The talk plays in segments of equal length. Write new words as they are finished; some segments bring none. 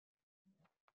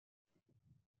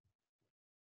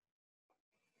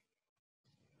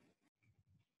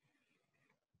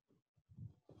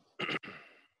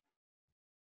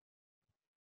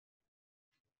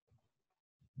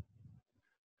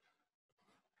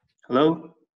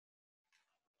Hello?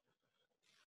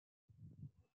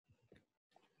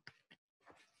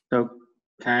 So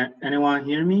can anyone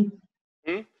hear me?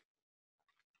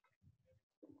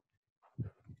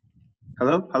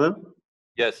 Hello? Hello?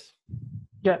 Yes.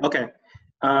 Yeah. Okay.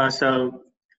 So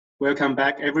welcome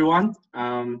back, everyone.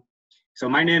 So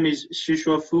my name is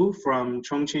Xishuo Fu from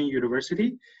Chongqing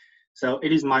University. So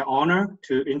it is my honor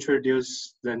to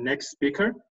introduce the next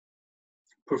speaker,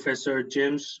 Professor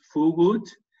James Fu Wood,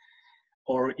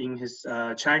 or in his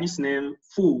Chinese name,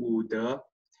 Fu Wude,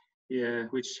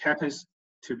 which happens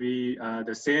to be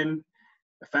the same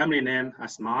family name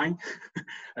as mine.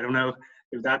 I don't know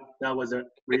if that was a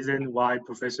reason why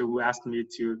Professor Wu asked me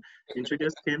to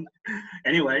introduce him.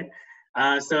 Anyway,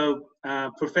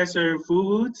 Professor Fu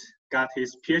Wood got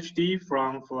his PhD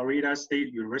from Florida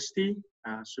State University,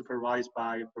 supervised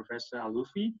by Professor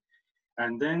Alufi.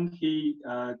 And then he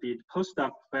did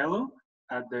postdoc fellow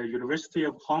at the University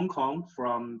of Hong Kong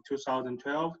from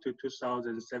 2012 to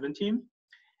 2017.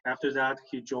 After that,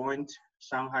 he joined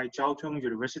Shanghai Jiao Tong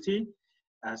University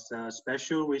as a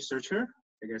special researcher.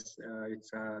 I guess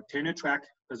it's a tenure track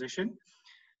position.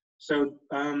 So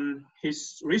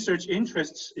his research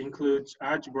interests include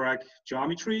algebraic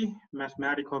geometry,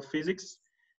 mathematical physics,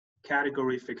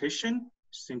 categorification,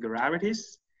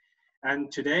 singularities. And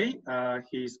today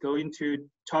he's going to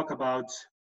talk about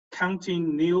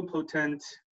counting nilpotent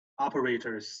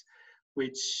operators,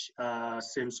 which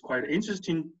seems quite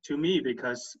interesting to me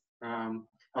because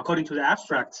according to the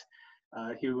abstract,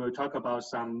 he will talk about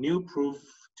some new proof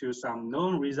to some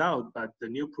known result, but the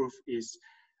new proof is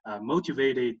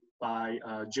motivated by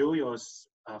Joyle's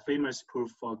famous proof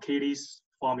for Katie's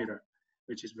formula,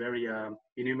 which is very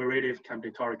enumerative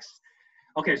combinatorics.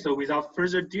 Okay, so without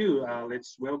further ado,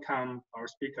 let's welcome our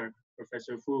speaker,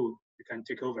 Professor Fu. You can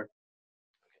take over.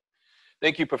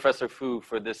 Thank you, Professor Fu,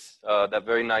 for this that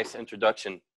very nice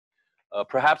introduction.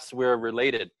 Perhaps we're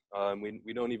related.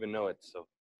 We don't even know it, so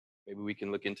maybe we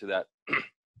can look into that.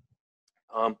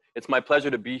 It's my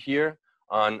pleasure to be here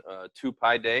on 2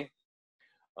 Pi Day.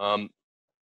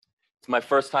 It's my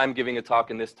first time giving a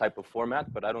talk in this type of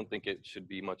format, but I don't think it should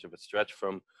be much of a stretch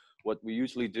from what we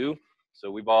usually do. So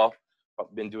we've all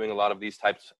been doing a lot of these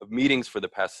types of meetings for the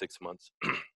past 6 months.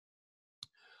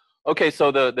 Okay,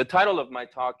 so the title of my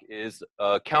talk is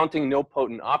Counting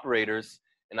Nilpotent Operators,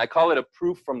 and I call it a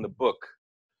proof from the book.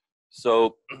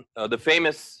 So the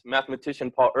famous mathematician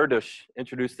Paul Erdős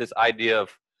introduced this idea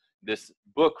of this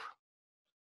book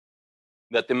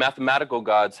that the mathematical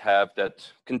gods have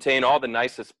that contain all the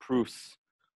nicest proofs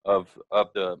of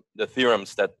the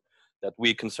theorems that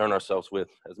we concern ourselves with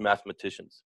as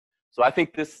mathematicians. So I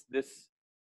think this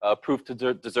proof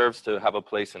deserves to have a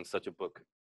place in such a book.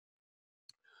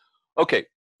 Okay,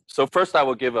 so first I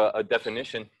will give a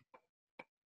definition.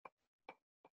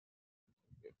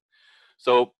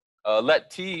 So let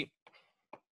T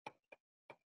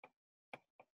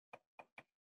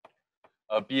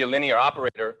be a linear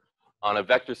operator on a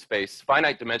vector space,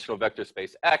 finite dimensional vector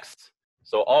space X.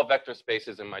 So all vector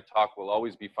spaces in my talk will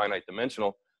always be finite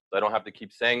dimensional. So I don't have to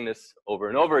keep saying this over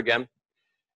and over again.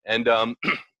 And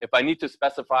if I need to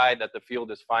specify that the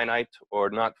field is finite or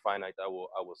not finite, I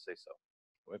will say so.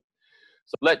 Right?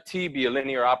 So let T be a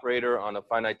linear operator on a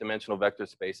finite dimensional vector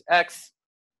space X.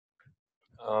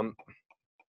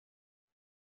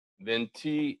 Then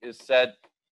T is said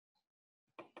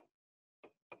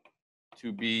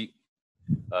to be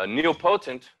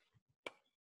nilpotent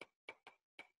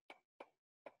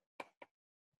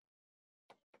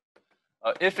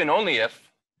if and only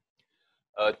if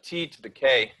T to the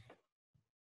K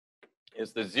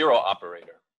is the zero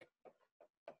operator.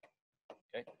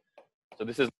 Okay, so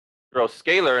this is zero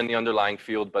scalar in the underlying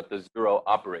field, but the zero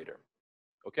operator.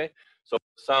 Okay, so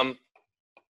some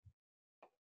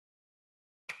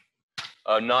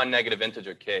non-negative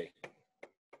integer K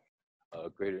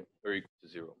greater or equal to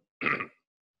 0.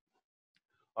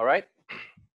 All right.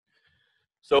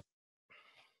 So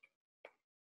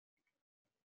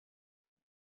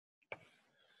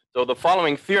the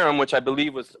following theorem, which I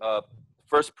believe was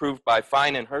first proved by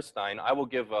Fine and Herstein, I will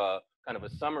give a kind of a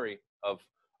summary of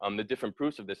the different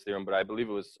proofs of this theorem, but I believe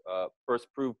it was first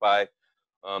proved by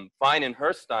Fine and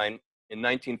Herstein in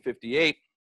 1958,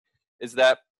 is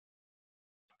that,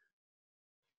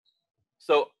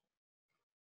 so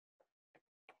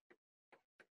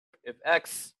if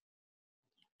X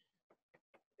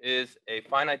is a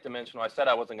finite dimensional, I said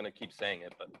I wasn't going to keep saying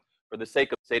it, but for the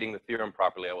sake of stating the theorem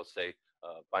properly, I will say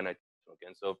finite dimensional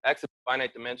again. So if X is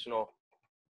finite dimensional,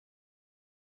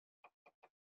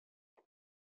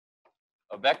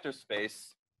 a vector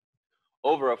space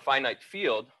over a finite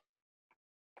field,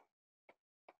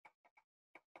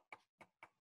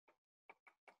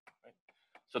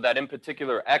 so that in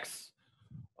particular X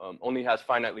only has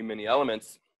finitely many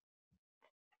elements,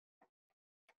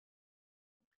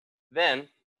 then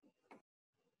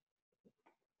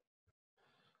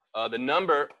the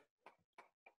number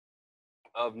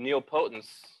of nilpotents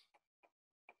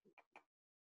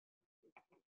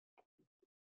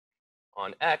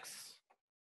on X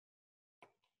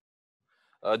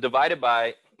divided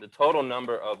by the total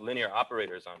number of linear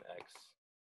operators on X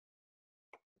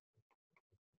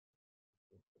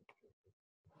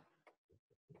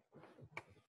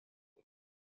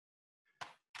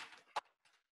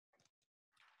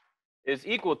is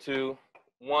equal to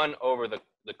 1 over the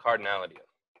cardinality of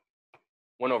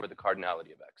 1 over the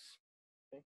cardinality of X.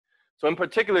 Okay? So in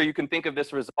particular, you can think of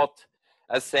this result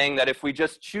as saying that if we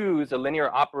just choose a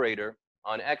linear operator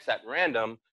on X at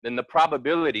random, then the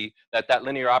probability that that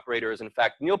linear operator is in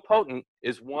fact nilpotent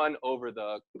is 1 over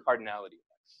the cardinality of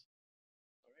X.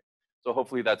 All right? So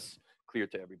hopefully that's clear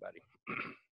to everybody.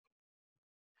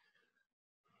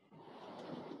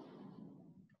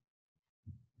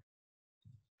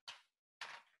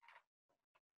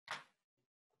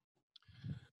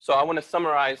 So I want to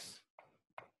summarize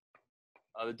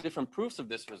the different proofs of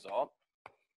this result.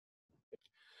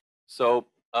 So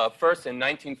first in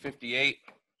 1958,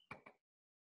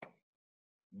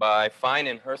 by Fine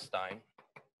and Herstein,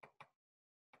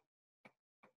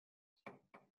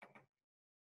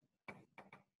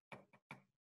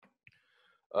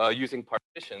 using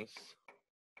partitions.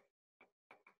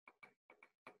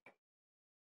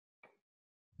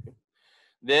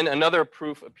 Then another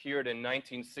proof appeared in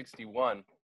 1961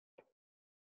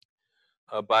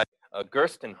 by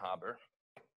Gerstenhaber.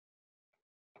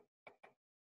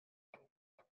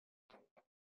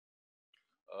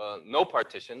 No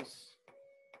partitions.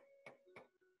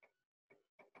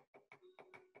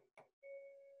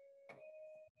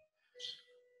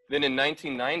 Then in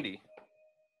 1990,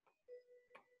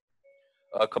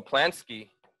 Kaplansky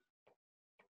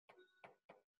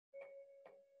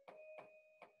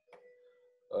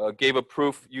gave a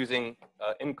proof using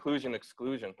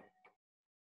inclusion-exclusion.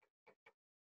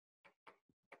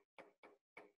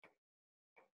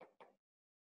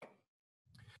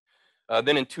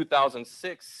 Then in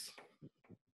 2006,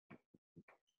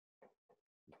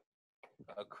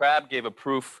 Crabbe gave a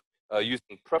proof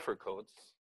using Prüfer codes.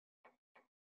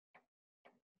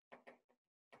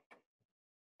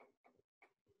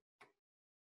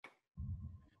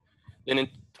 Then in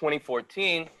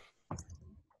 2014,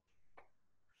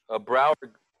 Brouwer,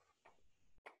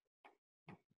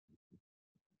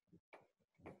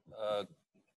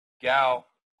 Gao,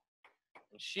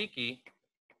 and Shiki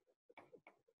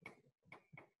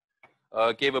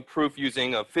gave a proof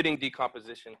using a fitting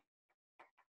decomposition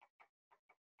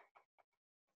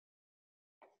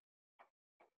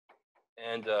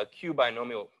and Q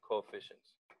binomial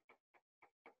coefficients.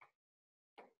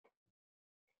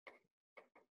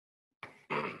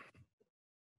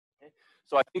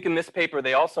 So I think in this paper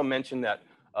they also mentioned that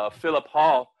Philip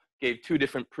Hall gave 2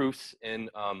 different proofs in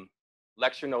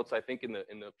lecture notes. I think in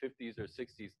the 50s or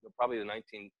 60s, probably the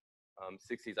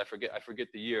 1960s. I forget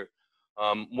the year.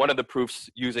 One of the proofs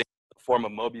using a form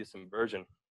of Mobius inversion.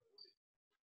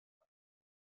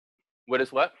 What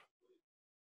is what?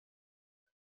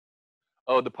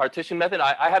 Oh, the partition method.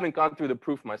 I haven't gone through the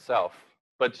proof myself,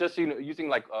 but just using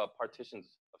like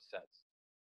partitions of sets.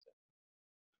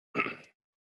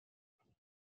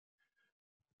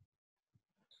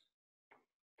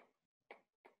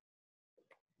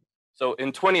 So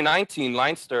in 2019,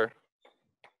 Leinster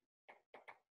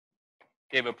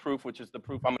gave a proof, which is the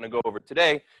proof I'm going to go over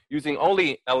today, using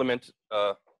only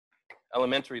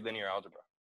elementary linear algebra.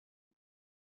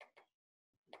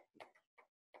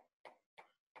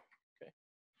 Okay.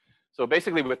 So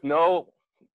basically with no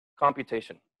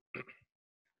computation.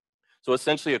 So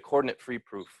essentially a coordinate-free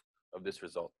proof of this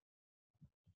result.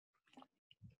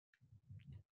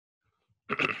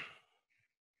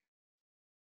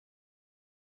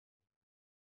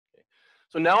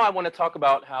 So now I want to talk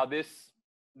about how this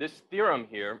theorem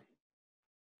here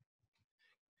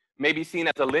may be seen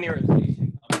as a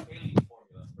linearization of a Cayley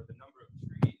formula for the number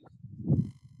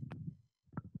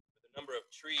of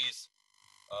trees,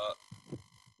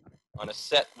 on a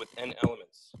set with n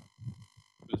elements,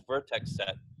 whose vertex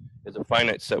set is a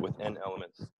finite set with n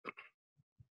elements.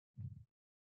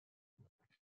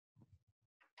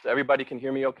 So everybody can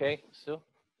hear me okay still?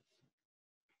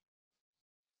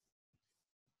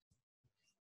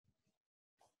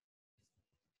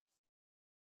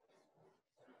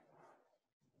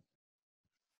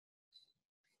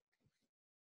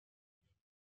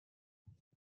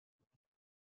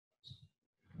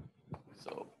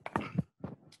 So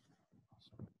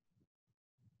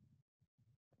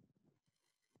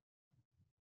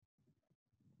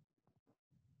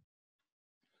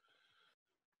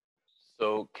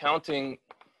So counting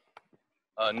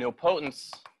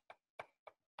nilpotence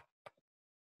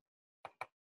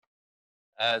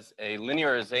as a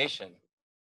linearization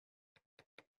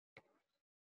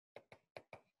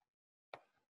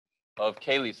of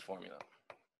Cayley's formula.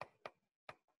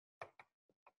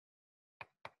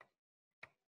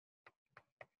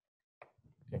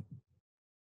 Okay.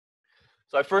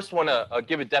 So I first want to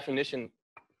give a definition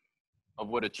of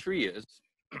what a tree is.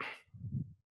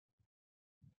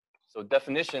 So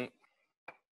definition,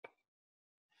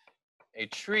 a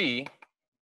tree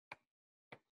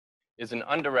is an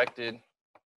undirected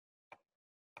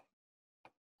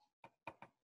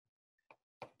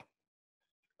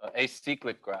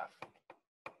acyclic graph.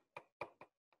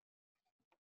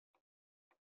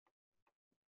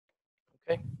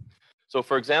 Okay. So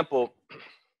for example,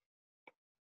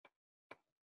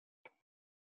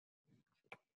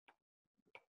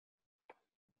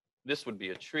 this would be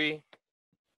a tree.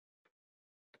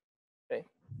 Okay.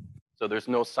 So there's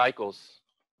no cycles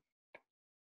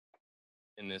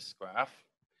in this graph.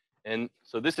 And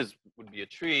so this would be a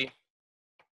tree.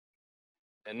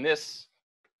 And this,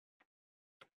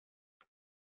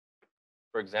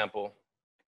 for example,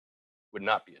 would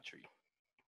not be a tree.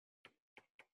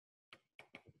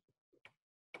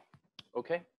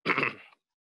 Okay.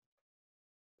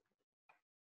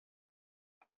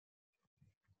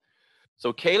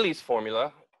 So Cayley's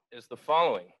formula is the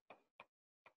following.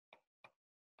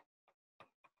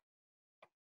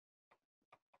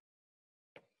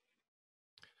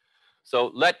 So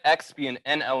let X be an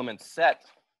n element set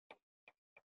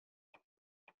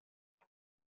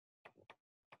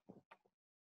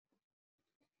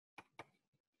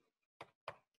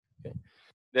okay.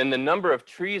 Then the number of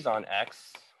trees on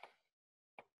X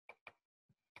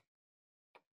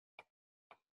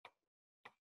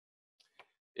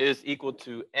is equal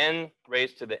to n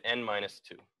raised to the n minus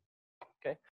 2.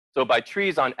 Okay. So by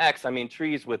trees on X, I mean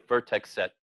trees with vertex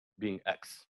set being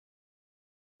X.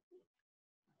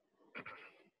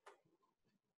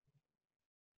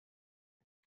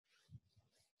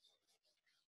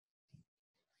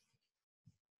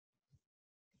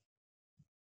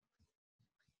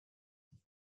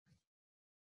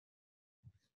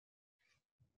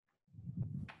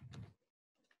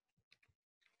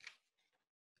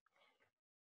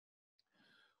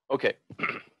 Okay.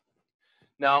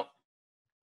 Now,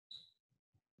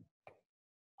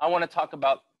 I want to talk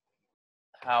about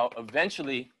how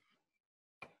eventually,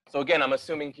 so again, I'm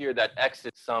assuming here that X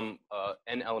is some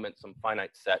n element, some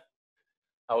finite set,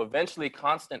 how eventually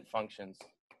constant functions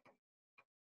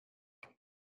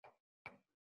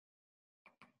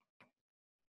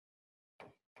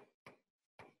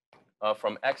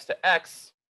from X to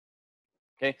X,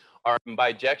 okay, are in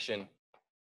bijection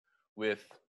with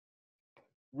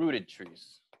rooted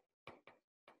trees.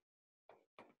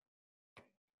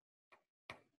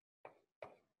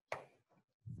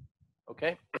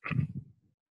 Okay.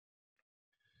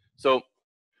 So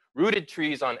rooted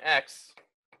trees on X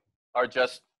are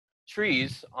just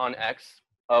trees on X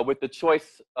with the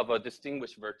choice of a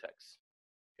distinguished vertex.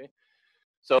 Okay.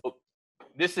 So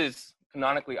this is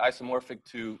canonically isomorphic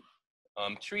to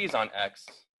trees on X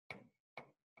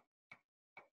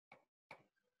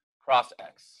cross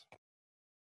X.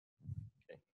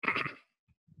 Okay.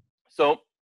 So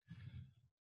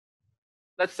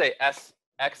let's say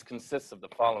X consists of the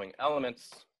following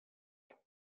elements.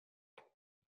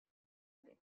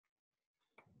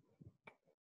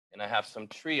 And I have some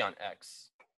tree on X.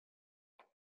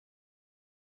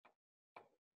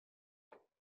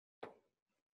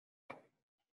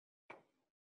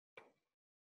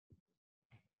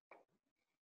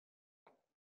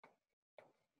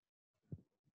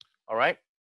 All right.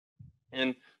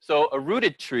 And so a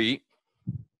rooted tree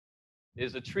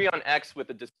is a tree on X with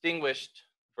a distinguished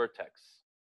vertex.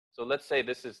 So let's say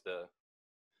this is the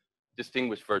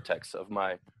distinguished vertex of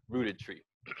my rooted tree.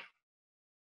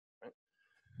 Right?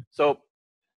 So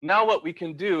now what we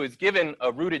can do is, given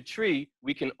a rooted tree,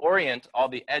 we can orient all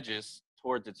the edges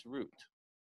towards its root.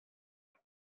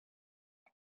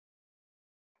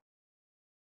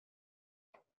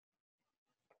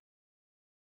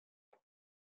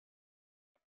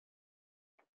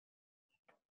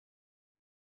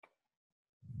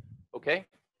 Okay?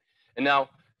 And now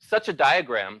such a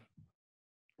diagram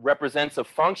represents a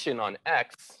function on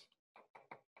X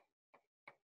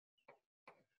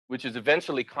which is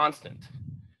eventually constant,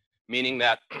 meaning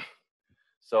that,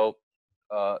 so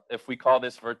if we call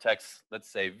this vertex, let's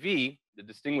say V, the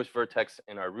distinguished vertex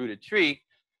in our rooted tree,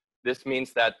 this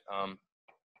means that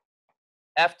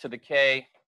f to the k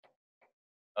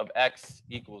of X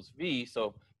equals V,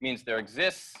 so means there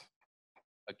exists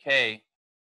a k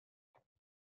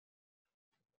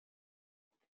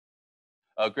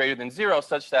greater than 0,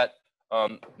 such that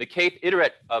the kth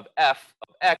iterate of f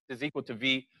of x is equal to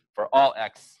v for all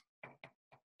x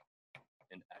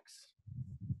in x.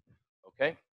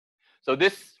 Okay? So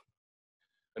this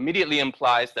immediately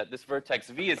implies that this vertex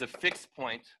v is a fixed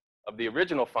point of the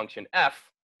original function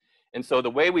f. And so the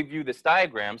way we view this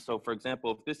diagram, so for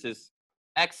example, if this is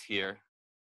x here,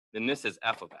 then this is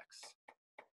f of x.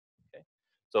 Okay?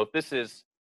 So if this is,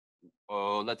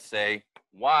 let's say,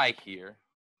 y here,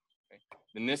 okay,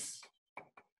 then this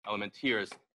element here is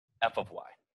f of y.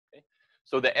 Okay?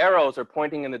 So the arrows are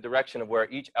pointing in the direction of where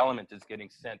each element is getting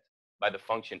sent by the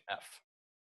function f.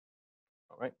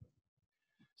 All right?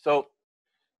 So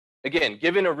again,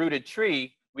 given a rooted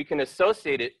tree, we can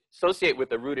associate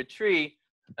with a rooted tree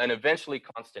an eventually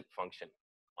constant function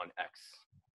on x.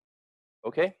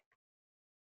 Okay?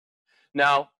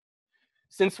 Now,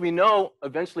 since we know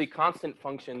eventually constant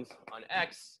functions on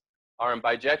x are in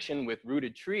bijection with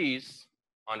rooted trees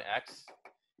on x,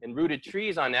 and rooted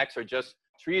trees on x are just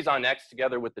trees on x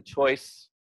together with the choice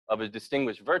of a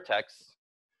distinguished vertex,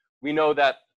 we know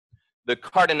that the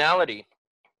cardinality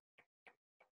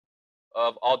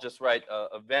of, I'll just write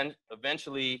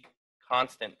eventually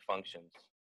constant functions.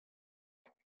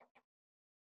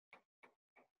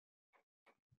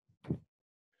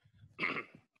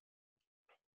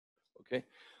 Okay,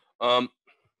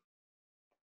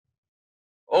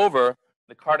 over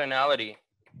the cardinality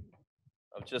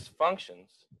of just functions,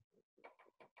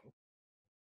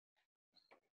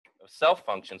 of self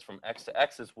functions from x to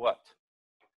x is what?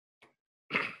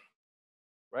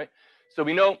 Right? So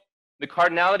we know the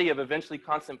cardinality of eventually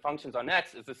constant functions on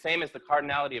x is the same as the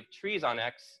cardinality of trees on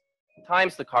x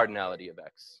times the cardinality of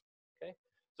x. Okay?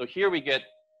 So here we get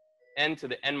n to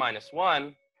the n minus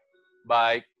 1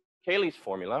 by Cayley's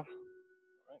formula.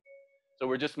 Right? So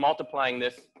we're just multiplying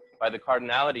this by the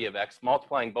cardinality of x,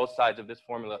 multiplying both sides of this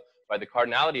formula by the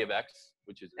cardinality of x,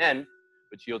 which is n,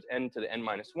 which yields n to the n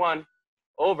minus 1,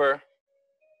 over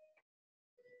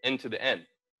n to the n,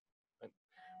 right?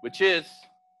 Which is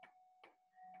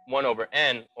 1 over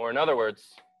n, or in other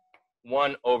words,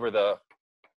 1 over the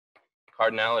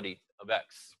cardinality of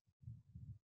x.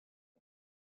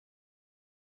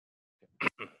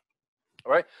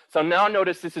 All right, so now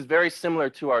notice this is very similar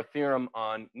to our theorem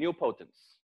on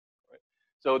nilpotence. Right?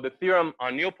 So the theorem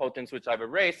on nilpotence, which I've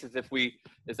erased, is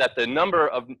that the number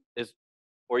of,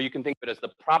 or you can think of it as the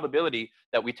probability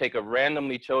that we take a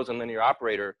randomly chosen linear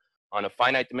operator on a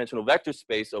finite dimensional vector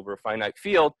space over a finite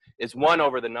field is 1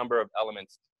 over the number of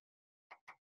elements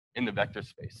in the vector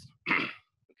space.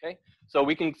 Okay, so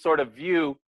we can sort of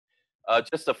view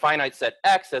just a finite set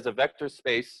X as a vector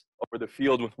space over the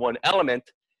field with one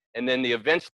element, and then the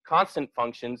eventually constant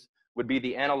functions would be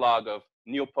the analog of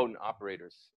nilpotent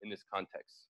operators in this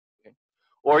context. Okay?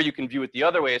 Or you can view it the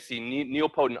other way, as see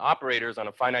nilpotent operators on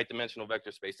a finite dimensional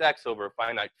vector space X over a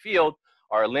finite field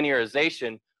are a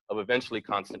linearization of eventually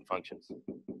constant functions.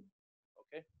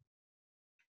 Okay.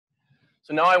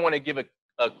 So now I want to give a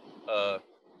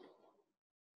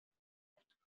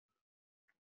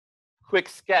quick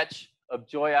sketch of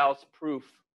Joyal's proof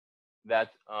that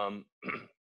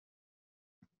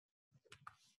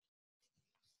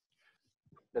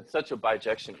that such a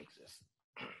bijection exists.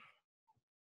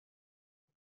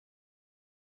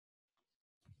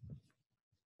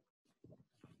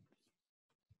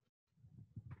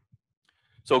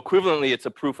 So equivalently, it's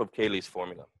a proof of Cayley's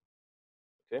formula.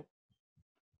 Okay.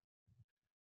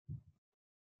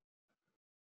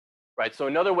 Right. So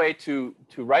another way to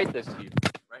write this here,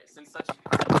 right? Since such a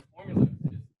formula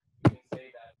exists, we can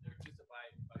say that there exists a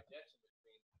bijection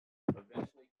between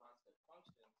eventually constant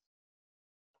functions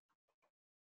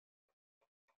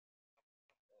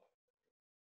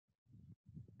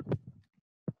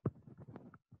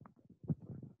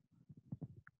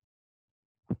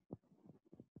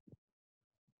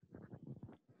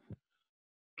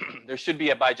there should be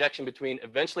a bijection between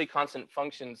eventually constant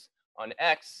functions on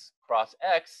x cross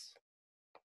x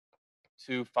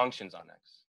to functions on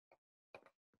x.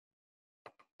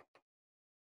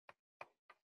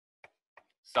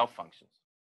 Self functions.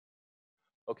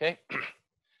 Okay?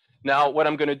 Now, what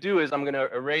I'm going to do is I'm going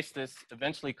to erase this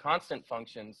eventually constant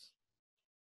functions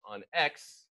on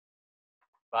x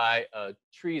by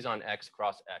trees on x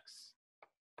cross x.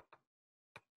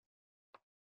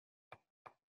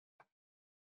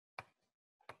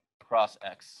 Cross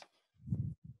x.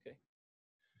 Okay.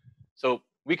 So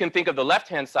we can think of the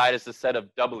left-hand side as the set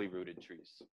of doubly rooted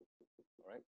trees.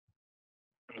 All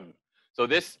right. So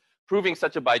this proving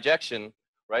such a bijection,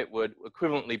 right, would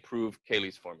equivalently prove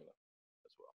Cayley's formula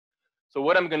as well. So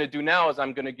what I'm going to do now is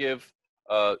I'm going to give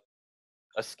a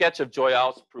sketch of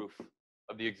Joyal's proof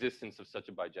of the existence of such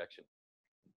a bijection.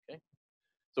 Okay.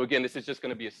 So again, this is just going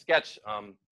to be a sketch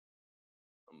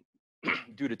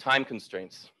due to time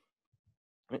constraints.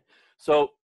 Right?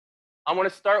 So I want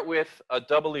to start with a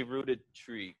doubly rooted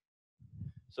tree.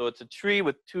 So it's a tree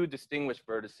with two distinguished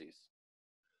vertices.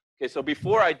 Okay, so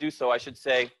before I do so, I should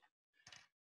say,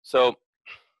 so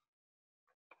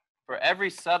for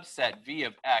every subset V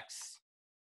of X,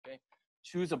 okay,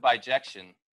 choose a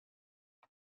bijection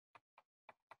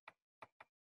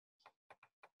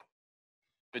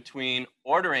between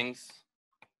orderings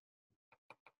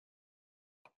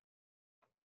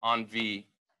on V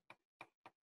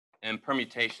and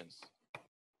permutations.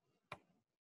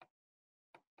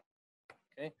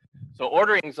 Okay, so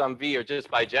orderings on V are just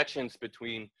bijections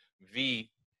between V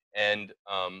and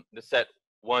the set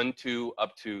 1, 2,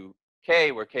 up to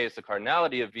K, where K is the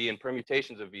cardinality of V, and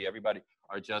permutations of V, everybody,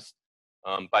 are just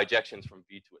bijections from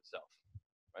V to itself,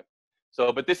 right?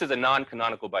 So, but this is a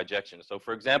non-canonical bijection. So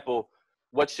for example,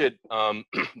 what should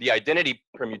the identity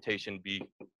permutation be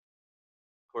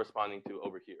corresponding to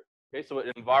over here? Okay, so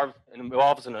it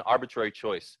involves an arbitrary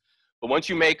choice. But once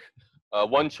you make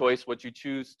one choice, what you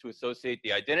choose to associate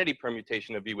the identity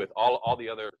permutation of V with all the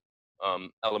other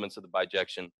elements of the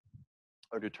bijection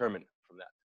are determined from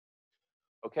that.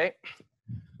 Okay,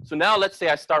 so now let's say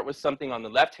I start with something on the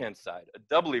left-hand side, a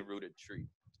doubly rooted tree.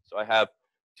 So I have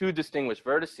two distinguished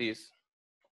vertices.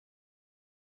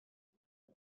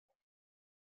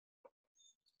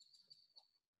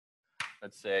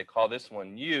 Let's say call this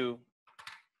one U,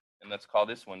 and let's call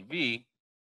this one V.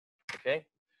 Okay,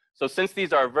 so since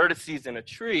these are vertices in a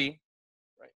tree,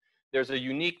 right, there's a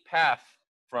unique path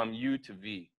from U to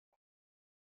V,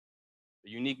 a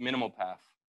unique minimal path,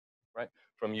 right,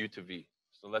 from U to V.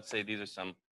 So let's say these are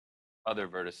some other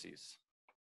vertices.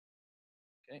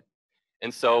 Okay,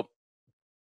 and so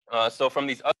so from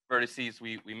these other vertices,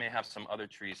 we may have some other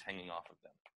trees hanging off of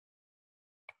them.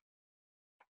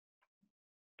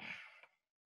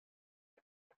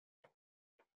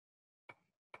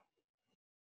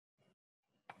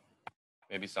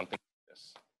 Maybe something like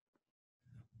this.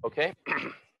 Okay.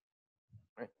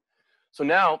 Right. So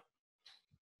now,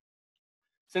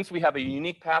 since we have a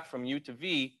unique path from U to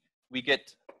V, we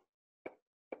get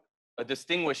a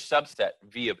distinguished subset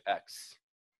V of X,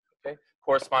 okay,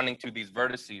 corresponding to these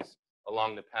vertices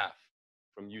along the path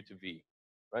from U to V,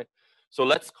 right? So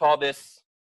let's call this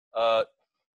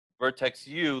vertex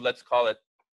U, let's call it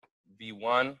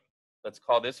V1. Let's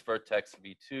call this vertex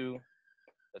V2.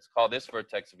 Let's call this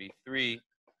vertex V3.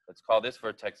 Let's call this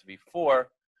vertex V4.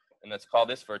 And let's call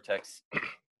this vertex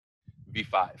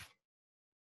V5.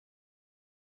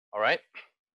 All right?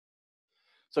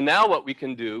 So now what we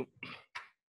can do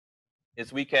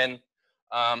is we can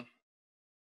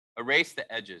erase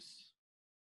the edges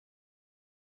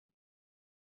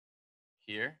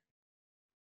here.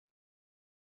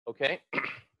 Okay?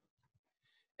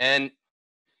 And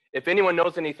if anyone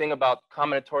knows anything about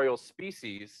combinatorial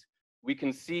species, we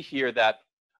can see here that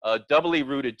doubly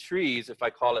rooted trees, if I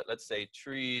call it, let's say,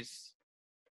 trees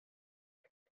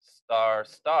star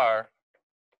star,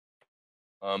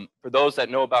 for those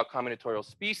that know about combinatorial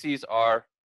species, are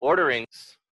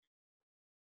orderings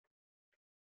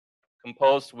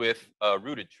composed with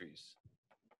rooted trees.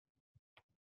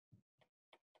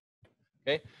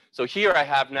 Okay, so here I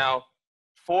have now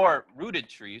 4 rooted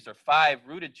trees, or 5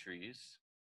 rooted trees,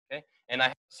 okay, and I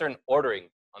have a certain ordering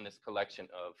on this collection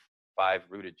of 5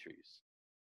 rooted trees,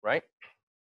 right?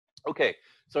 Okay,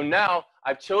 so now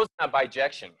I've chosen a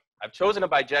bijection. I've chosen a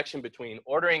bijection between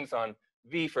orderings on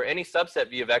V for any subset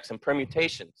V of X and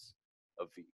permutations of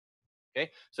V.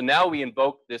 Okay, so now we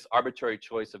invoke this arbitrary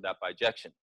choice of that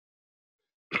bijection.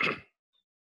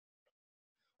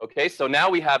 Okay, so now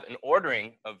we have an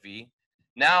ordering of V.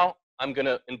 Now I'm going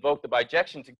to invoke the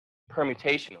bijection to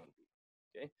permutation on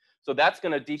V. Okay, so that's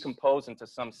going to decompose into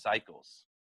some cycles.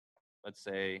 Let's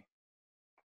say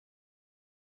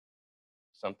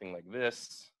something like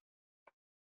this.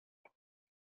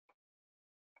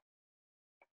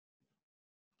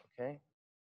 Okay.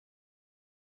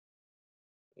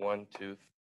 1, 2,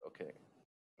 okay.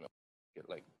 No, get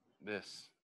like this.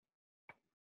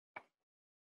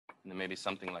 And then maybe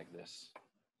something like this.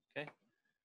 Okay.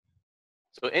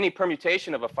 So any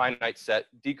permutation of a finite set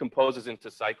decomposes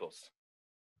into cycles.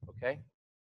 Okay.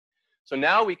 So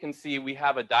now we can see we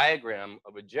have a diagram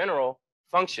of a general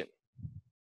function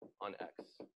on X.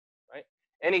 Right.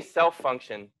 Any self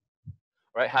function,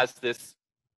 right, has this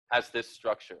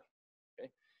structure. Okay.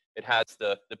 It has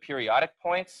the periodic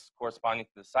points corresponding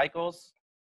to the cycles.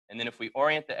 And then if we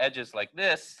orient the edges like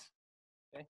this,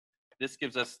 okay, this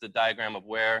gives us the diagram of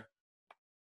where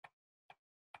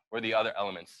the other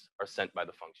elements are sent by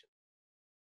the function.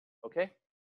 Okay?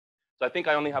 So I think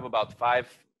I only have about five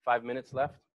minutes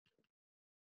left.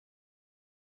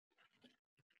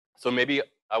 So maybe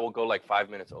I will go like 5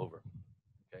 minutes over.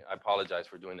 Okay, I apologize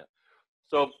for doing that.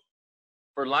 So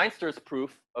for Leinster's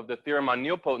proof of the theorem on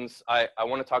nilpotence, I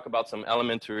want to talk about some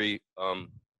elementary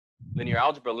linear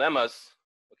algebra lemmas.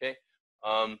 Okay,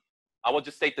 I will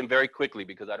just state them very quickly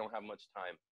because I don't have much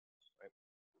time. Right?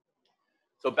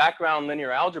 So background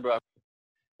linear algebra,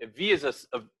 if V is a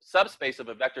subspace of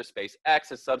a vector space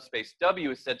X, a subspace W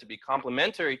is said to be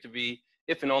complementary to V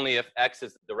if and only if X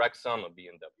is the direct sum of V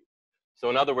and W.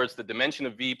 So in other words, the dimension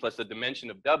of V plus the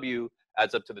dimension of W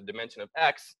adds up to the dimension of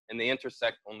X, and they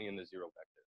intersect only in the zero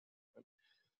vector.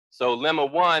 So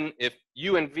lemma 1, if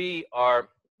U and V are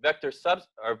vector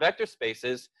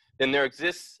spaces, then there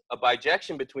exists a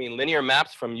bijection between linear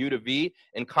maps from U to V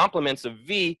and complements of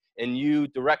V and U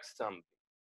direct sum.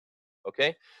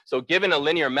 Okay, so given a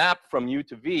linear map from U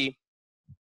to V,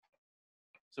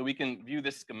 so we can view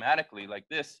this schematically like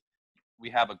this. We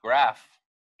have a graph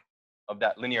of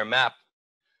that linear map,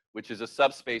 which is a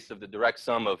subspace of the direct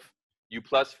sum of U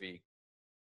plus V,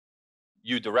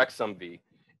 U direct sum V.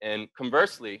 And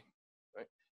conversely, right,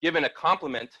 given a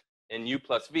complement in U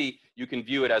plus V, you can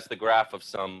view it as the graph of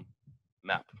some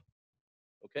map.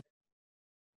 Okay.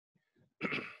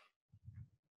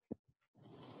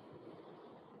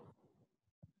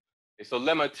 So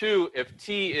lemma 2, if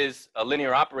T is a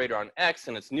linear operator on X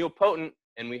and it's nilpotent,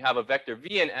 and we have a vector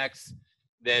V in X,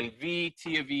 then V,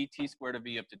 T of V, T squared of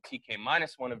V up to Tk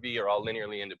minus 1 of V are all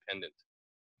linearly independent.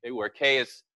 Okay, where K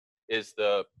is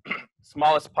the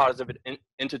smallest positive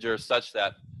integer such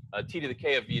that T to the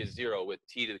K of V is 0 with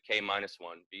T to the K minus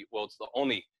 1. V, well, it's the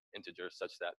only integer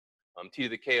such that T to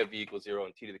the K of V equals 0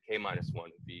 and T to the K minus 1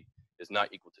 of V is not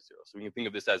equal to 0. So we can think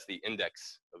of this as the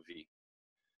index of V.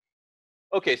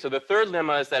 Okay, so the third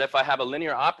lemma is that if I have a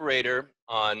linear operator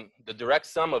on the direct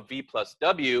sum of V plus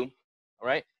W, all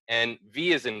right, and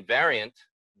V is invariant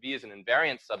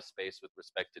subspace with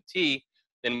respect to T,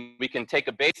 then we can take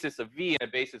a basis of V and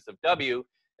a basis of W,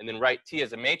 and then write T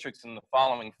as a matrix in the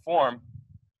following form.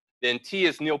 Then T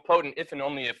is nilpotent if and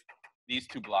only if these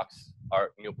two blocks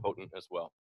are nilpotent as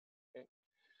well. Okay.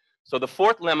 So the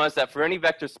fourth lemma is that for any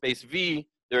vector space V,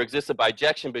 there exists a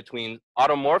bijection between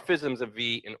automorphisms of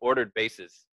V and ordered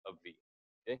bases of V.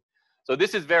 Okay? So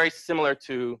this is very similar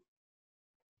to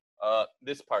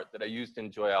this part that I used in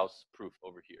Joyal's proof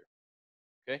over here.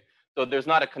 Okay? So there's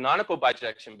not a canonical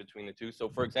bijection between the two. So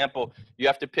for example, you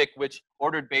have to pick which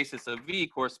ordered basis of V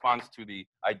corresponds to the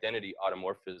identity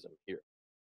automorphism here.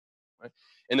 Right?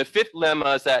 And the fifth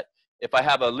lemma is that if I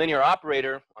have a linear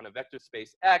operator on a vector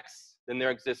space X, then there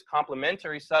exists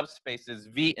complementary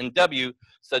subspaces V and W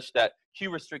such that Q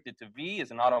restricted to V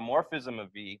is an automorphism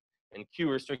of V and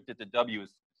Q restricted to W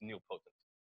is nilpotent.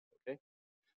 Okay?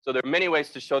 So there are many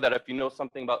ways to show that if you know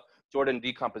something about Jordan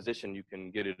decomposition, you can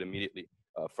get it immediately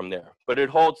from there. But it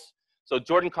holds, so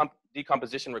Jordan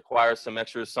decomposition requires some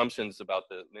extra assumptions about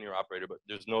the linear operator, but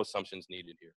there's no assumptions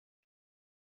needed here.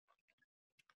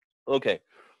 Okay,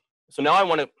 so now I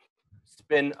want to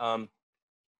spin, right,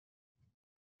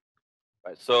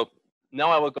 so now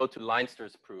I will go to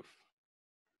Leinster's proof.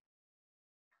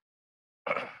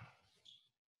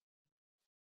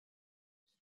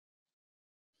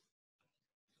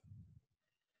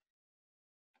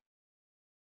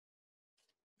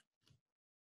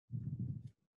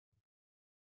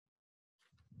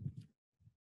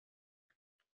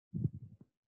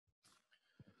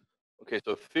 Okay,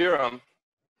 so theorem,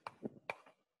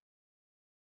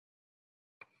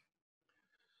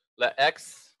 let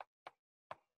X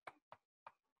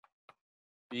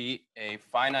be a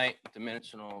finite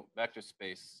dimensional vector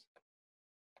space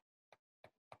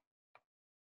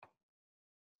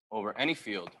over any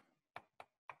field.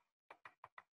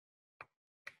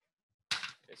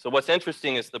 Okay, so what's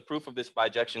interesting is the proof of this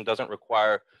bijection doesn't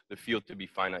require the field to be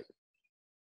finite.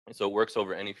 And so it works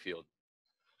over any field.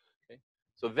 Okay,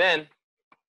 so then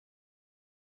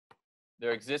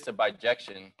there exists a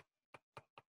bijection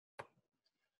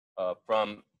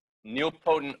from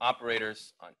nilpotent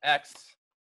operators on X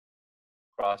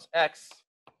cross X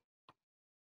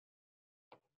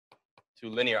to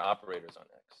linear operators on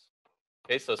X.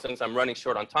 Okay, so since I'm running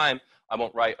short on time, I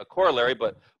won't write a corollary,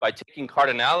 but by taking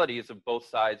cardinalities of both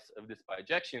sides of this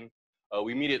bijection,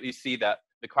 we immediately see that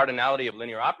the cardinality of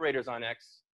linear operators on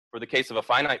X for the case of a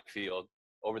finite field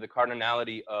over the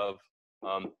cardinality of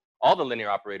all the linear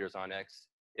operators on X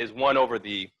is 1 over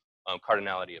the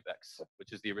cardinality of X,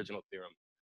 which is the original theorem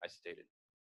I stated.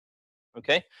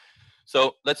 Okay,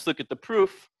 so let's look at the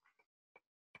proof.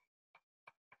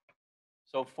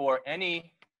 So for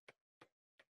any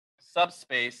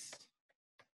subspace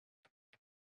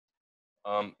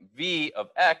V of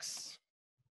X,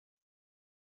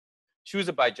 choose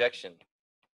a bijection.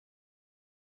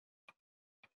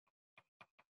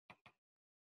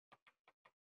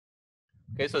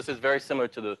 Okay, so this is very similar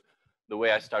to the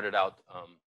way I started out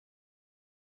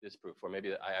this proof, or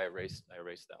maybe I erased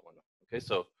that one. Okay,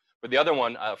 so for the other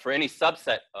one, for any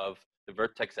subset of the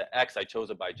vertex at X, I chose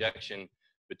a bijection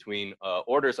between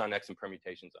orders on X and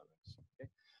permutations on X. Okay?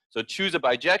 So choose a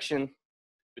bijection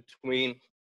between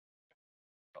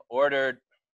ordered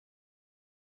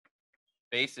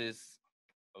bases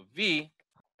of V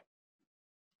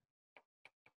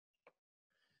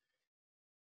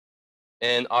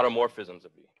and automorphisms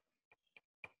of V.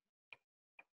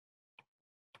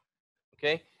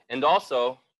 Okay, and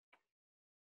also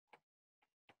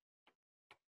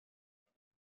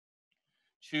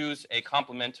choose a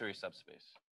complementary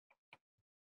subspace.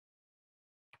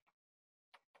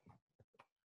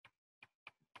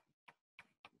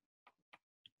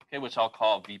 Okay, which I'll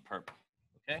call V perp.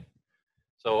 Okay,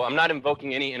 so I'm not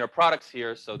invoking any inner products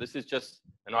here, so this is just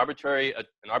an arbitrary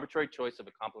choice of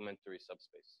a complementary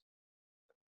subspace.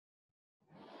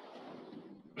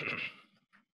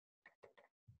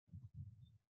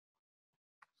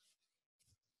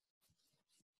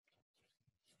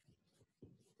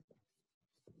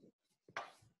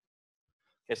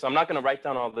 Okay, so I'm not going to write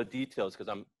down all the details because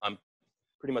I'm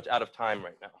pretty much out of time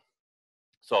right now.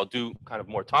 So I'll do kind of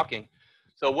more talking.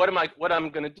 So what I'm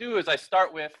going to do is I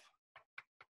start with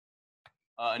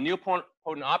a Nilpotent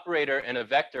operator and a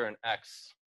vector in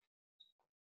X.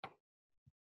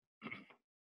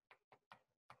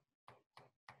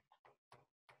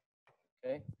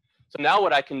 Okay. So now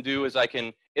what I can do is I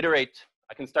can iterate.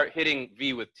 I can start hitting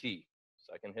V with T.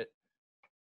 So I can hit.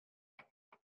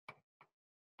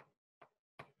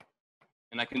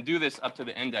 And I can do this up to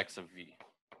the index of V.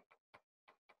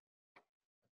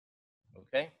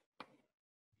 Okay.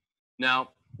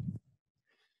 Now,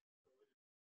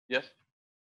 yes?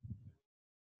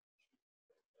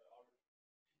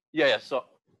 Yeah, so,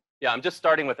 yeah, I'm just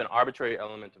starting with an arbitrary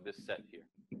element of this set here.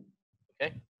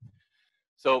 Okay.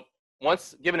 So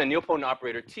once given a Nilpotent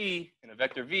operator T and a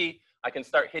vector V, I can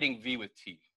start hitting V with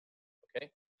T. Okay.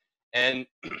 And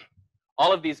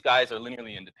all of these guys are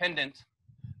linearly independent.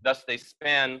 Thus, they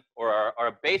span or are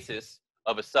a basis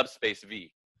of a subspace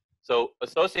V. So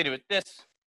associated with this,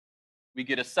 we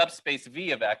get a subspace V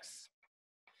of X.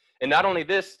 And not only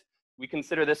this, we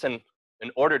consider this an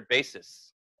ordered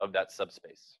basis of that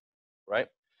subspace, right?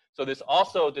 So this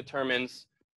also determines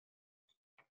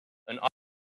an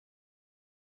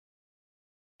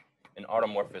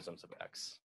automorphisms of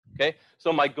X. Okay,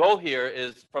 so my goal here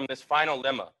is from this final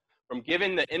lemma, from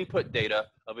given the input data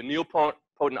of a Nilpotent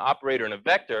operator and a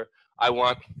vector, I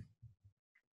want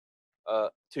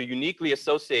to uniquely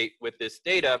associate with this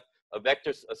data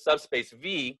a subspace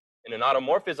V and an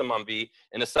automorphism on V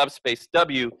and a subspace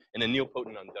W and a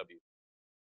Nilpotent on W.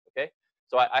 Okay,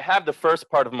 so I have the first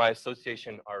part of my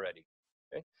association already.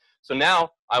 Okay, so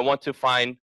now I want to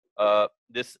find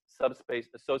this subspace,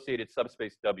 associated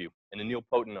subspace W and a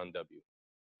Nilpotent on W.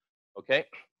 Okay,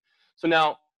 so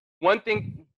now one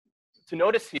thing to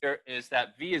notice here is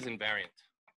that V is invariant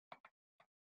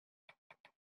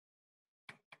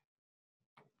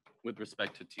with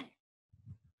respect to T.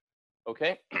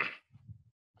 Okay,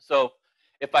 so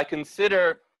if I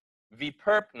consider V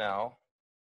perp now,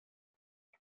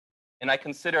 and I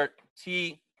consider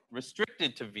T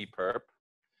restricted to V perp,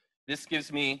 this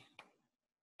gives me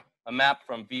a map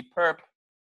from V perp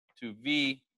to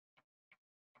V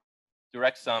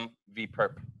direct sum V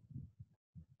perp.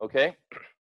 Okay?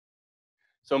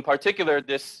 So in particular,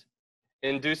 this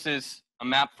induces a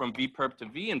map from V perp to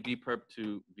V and V perp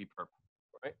to V perp,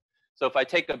 right? So if I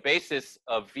take a basis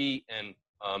of V and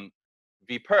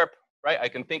V perp, right, I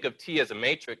can think of T as a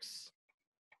matrix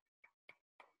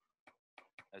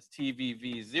as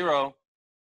TVV0,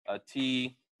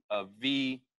 T of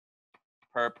V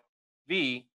perp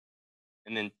V,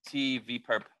 and then T V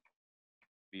perp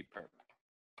V perp.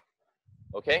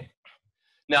 Okay?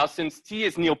 Now, since T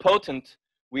is nilpotent,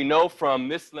 we know from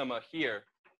this lemma here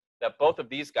that both of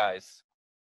these guys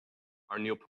are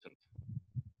nilpotent.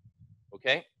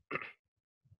 Okay?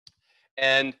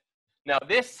 And now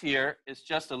this here is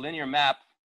just a linear map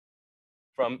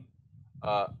from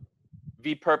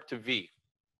V perp to V.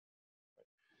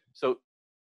 So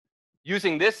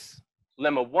using this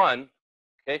lemma 1,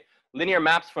 okay, linear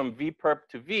maps from V perp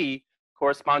to V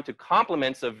correspond to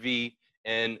complements of V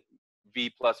and V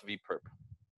plus V perp.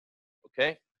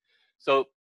 Okay? So,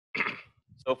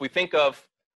 so if we think of,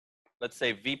 let's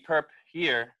say, V perp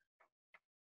here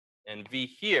and V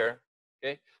here,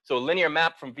 okay? So a linear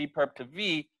map from V perp to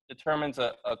V determines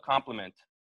a complement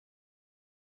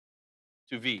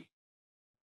to V.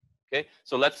 Okay,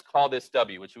 so let's call this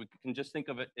W, which we can just think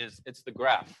of it as it's the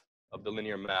graph of the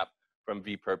linear map from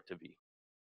V perp to V.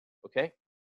 Okay,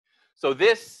 so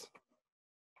this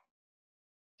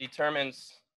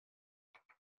determines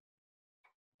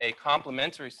a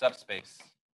complementary subspace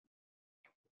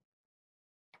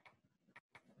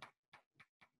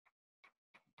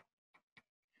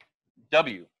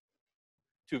W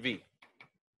to V.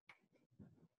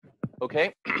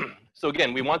 Okay, so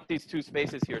again, we want these two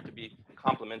spaces here to be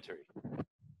complementary. All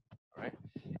right,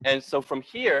 and so from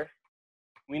here,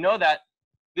 we know that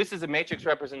this is a matrix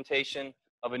representation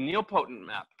of a nilpotent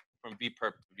map from V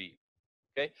perp to V.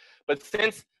 Okay, but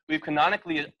since we've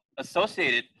canonically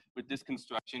associated with this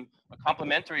construction a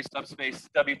complementary subspace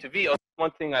W to V, oh,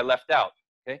 one thing I left out.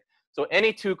 Okay, so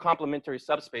any two complementary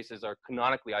subspaces are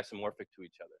canonically isomorphic to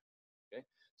each other. Okay,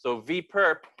 so V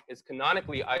perp is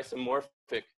canonically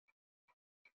isomorphic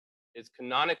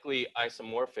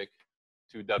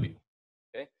to W.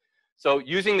 Okay, so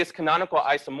using this canonical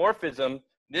isomorphism,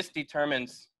 this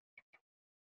determines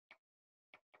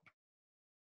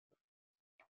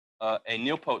a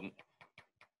nilpotent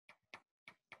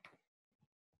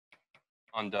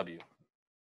on W.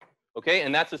 Okay,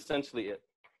 and that's essentially it.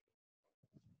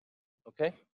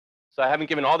 Okay, so I haven't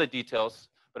given all the details,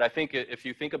 but I think if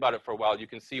you think about it for a while, you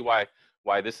can see why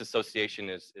this association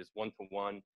is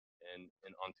one-to-one and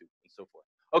onto and so forth.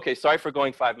 Okay, sorry for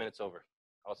going 5 minutes over.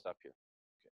 I'll stop here.